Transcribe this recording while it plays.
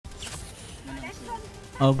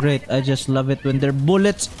Oh great, I just love it when they're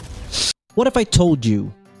bullets. What if I told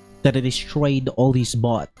you that I destroyed all these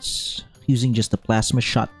bots using just a plasma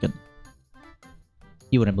shotgun?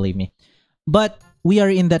 You wouldn't believe me. But we are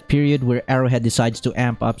in that period where Arrowhead decides to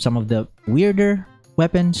amp up some of the weirder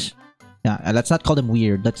weapons. Let's not call them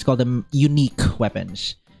weird, let's call them unique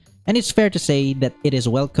weapons. And it's fair to say that it is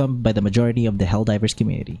welcomed by the majority of the Helldivers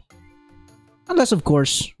community. Unless, of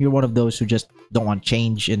course, you're one of those who just don't want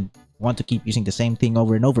change and want to keep using the same thing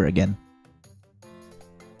over and over again.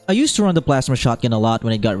 I used to run the plasma shotgun a lot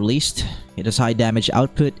when it got released. It has high damage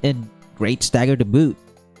output and great stagger to boot.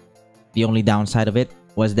 The only downside of it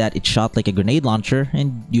was that it shot like a grenade launcher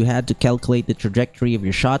and you had to calculate the trajectory of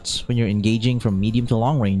your shots when you're engaging from medium to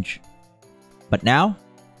long range. But now,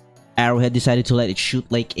 Arrowhead decided to let it shoot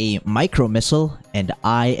like a micro missile and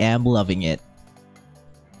I am loving it.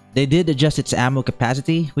 They did adjust its ammo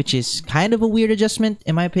capacity, which is kind of a weird adjustment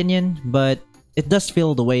in my opinion, but it does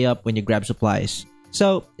fill the way up when you grab supplies,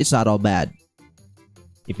 so it's not all bad.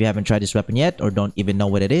 If you haven't tried this weapon yet or don't even know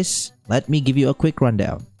what it is, let me give you a quick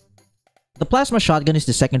rundown. The plasma shotgun is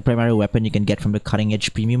the second primary weapon you can get from the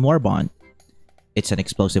cutting-edge premium Warbond. It's an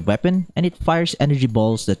explosive weapon and it fires energy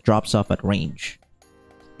balls that drops off at range.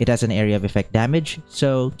 It has an area of effect damage,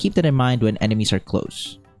 so keep that in mind when enemies are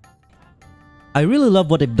close. I really love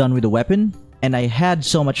what they've done with the weapon, and I had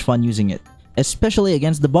so much fun using it, especially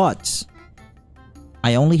against the bots.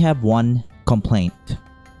 I only have one complaint.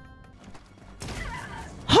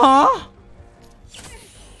 Huh?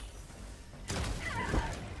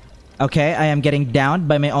 Okay, I am getting downed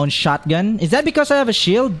by my own shotgun. Is that because I have a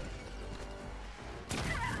shield?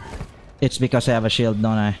 It's because I have a shield,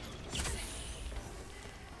 don't I?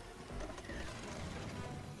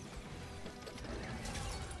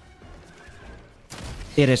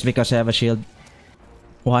 It is because I have a shield.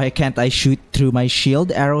 Why can't I shoot through my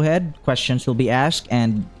shield, Arrowhead? Questions will be asked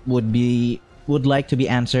and would like to be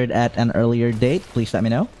answered at an earlier date. Please let me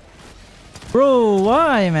know. Bro,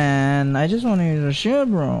 why, man? I just want to use a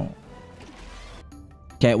shield, bro.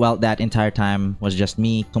 Okay, well, that entire time was just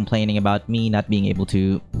me complaining about me not being able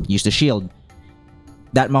to use the shield.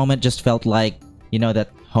 That moment just felt like, you know,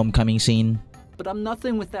 that homecoming scene. But I'm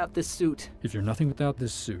nothing without this suit. If you're nothing without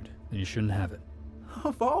this suit, then you shouldn't have it.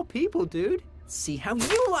 Of all people, dude. See how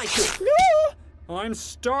you like it. I'm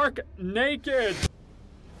stark naked!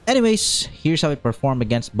 Anyways, here's how it performed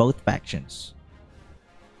against both factions.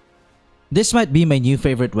 This might be my new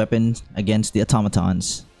favorite weapon against the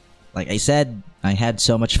automatons. Like I said, I had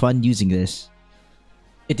so much fun using this.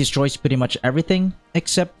 It destroys pretty much everything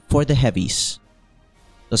except for the heavies.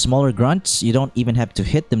 The smaller grunts, you don't even have to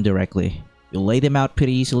hit them directly. You'll lay them out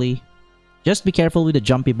pretty easily. Just be careful with the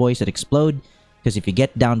jumpy boys that explode, because if you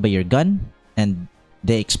get down by your gun and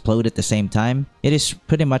they explode at the same time, it is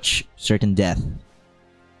pretty much certain death.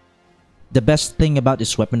 The best thing about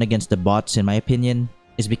this weapon against the bots, in my opinion,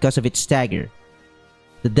 is because of its stagger.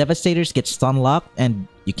 The Devastators get stun locked and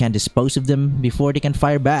you can dispose of them before they can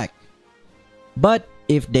fire back. But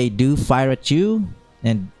if they do fire at you,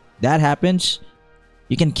 and that happens,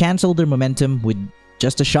 you can cancel their momentum with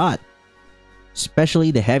just a shot.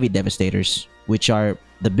 Especially the heavy Devastators, which are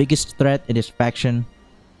the biggest threat in this faction,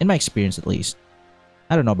 in my experience at least.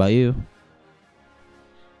 I don't know about you.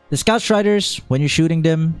 The Scout Riders, when you're shooting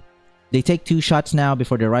them, they take 2 shots now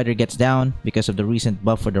before the rider gets down because of the recent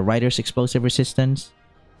buff for the rider's explosive resistance.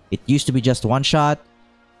 It used to be just 1 shot,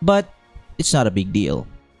 but it's not a big deal.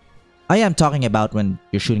 I am talking about when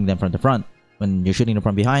you're shooting them from the front. When you're shooting them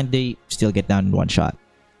from behind, they still get down in 1 shot.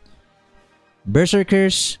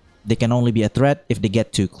 Berserkers, they can only be a threat if they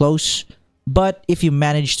get too close, but if you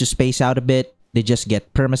manage to space out a bit, they just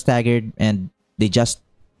get perma-staggered and they just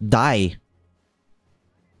die.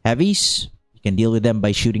 Heavies, you can deal with them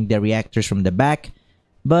by shooting their reactors from the back,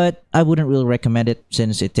 but I wouldn't really recommend it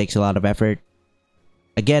since it takes a lot of effort.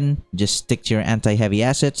 Again, just stick to your anti-heavy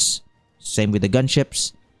assets. Same with the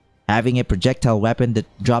gunships. Having a projectile weapon that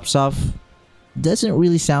drops off doesn't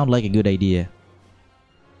really sound like a good idea.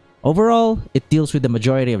 Overall, it deals with the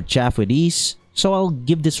majority of chaff with ease, so I'll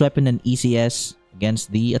give this weapon an easy S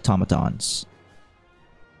against the automatons.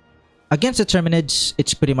 Against the Terminids,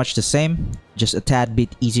 it's pretty much the same, just a tad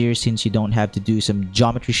bit easier since you don't have to do some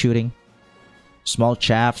geometry shooting. Small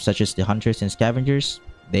chaff such as the Hunters and Scavengers,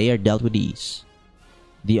 they are dealt with ease.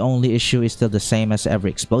 The only issue is still the same as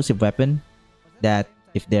every explosive weapon, that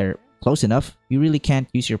if they're close enough, you really can't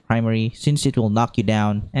use your primary since it will knock you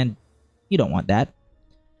down and you don't want that.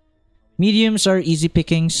 Mediums are easy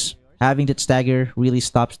pickings. Having that stagger really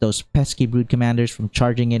stops those pesky brood commanders from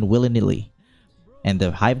charging in willy-nilly. And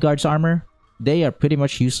the Hive Guard's armor, they are pretty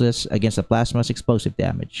much useless against the Plasma's explosive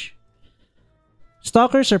damage.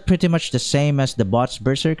 Stalkers are pretty much the same as the bots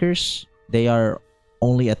berserkers. They are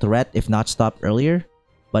only a threat if not stopped earlier.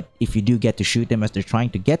 But if you do get to shoot them as they're trying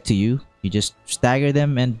to get to you, you just stagger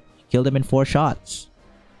them and kill them in 4 shots.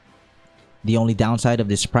 The only downside of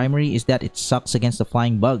this primary is that it sucks against the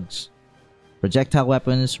flying bugs. Projectile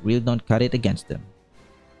weapons really don't cut it against them.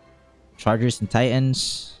 Chargers and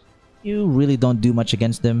Titans, you really don't do much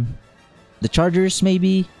against them. The Chargers,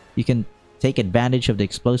 maybe, you can take advantage of the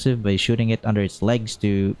explosive by shooting it under its legs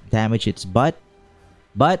to damage its butt,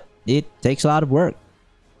 but it takes a lot of work.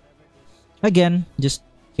 Again, just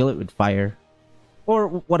kill it with fire, or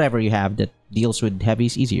whatever you have that deals with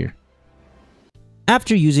heavies easier.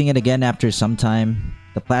 After using it again after some time,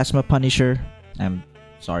 the Plasma Punisher, I'm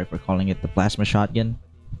sorry for calling it the Plasma Shotgun,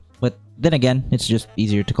 but then again, it's just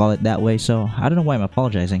easier to call it that way, so I don't know why I'm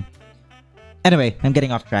apologizing. Anyway, I'm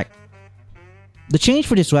getting off track. The change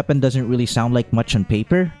for this weapon doesn't really sound like much on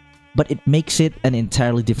paper, but it makes it an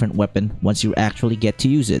entirely different weapon once you actually get to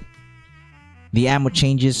use it. The ammo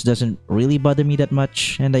changes doesn't really bother me that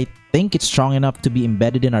much, and I think it's strong enough to be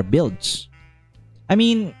embedded in our builds. I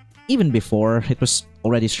mean, even before, it was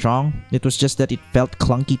already strong, it was just that it felt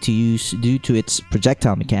clunky to use due to its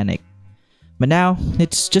projectile mechanic. But now,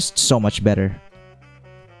 it's just so much better.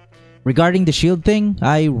 Regarding the shield thing,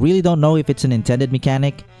 I really don't know if it's an intended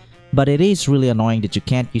mechanic, but it is really annoying that you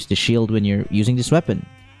can't use the shield when you're using this weapon,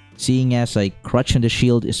 seeing as I crutch on the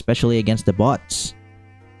shield especially against the bots.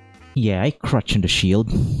 Yeah, I crutch on the shield.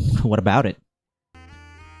 What about it?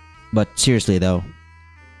 But seriously though,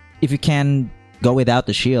 if you can go without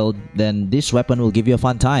the shield, then this weapon will give you a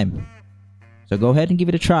fun time. So go ahead and give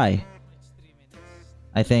it a try.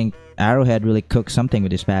 I think Arrowhead really cooked something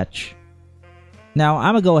with this patch. Now,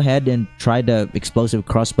 I'm gonna go ahead and try the explosive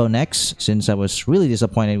crossbow next, since I was really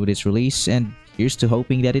disappointed with its release, and here's to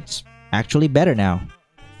hoping that it's actually better now.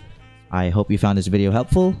 I hope you found this video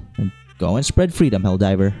helpful, and go and spread freedom,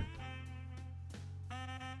 Helldiver.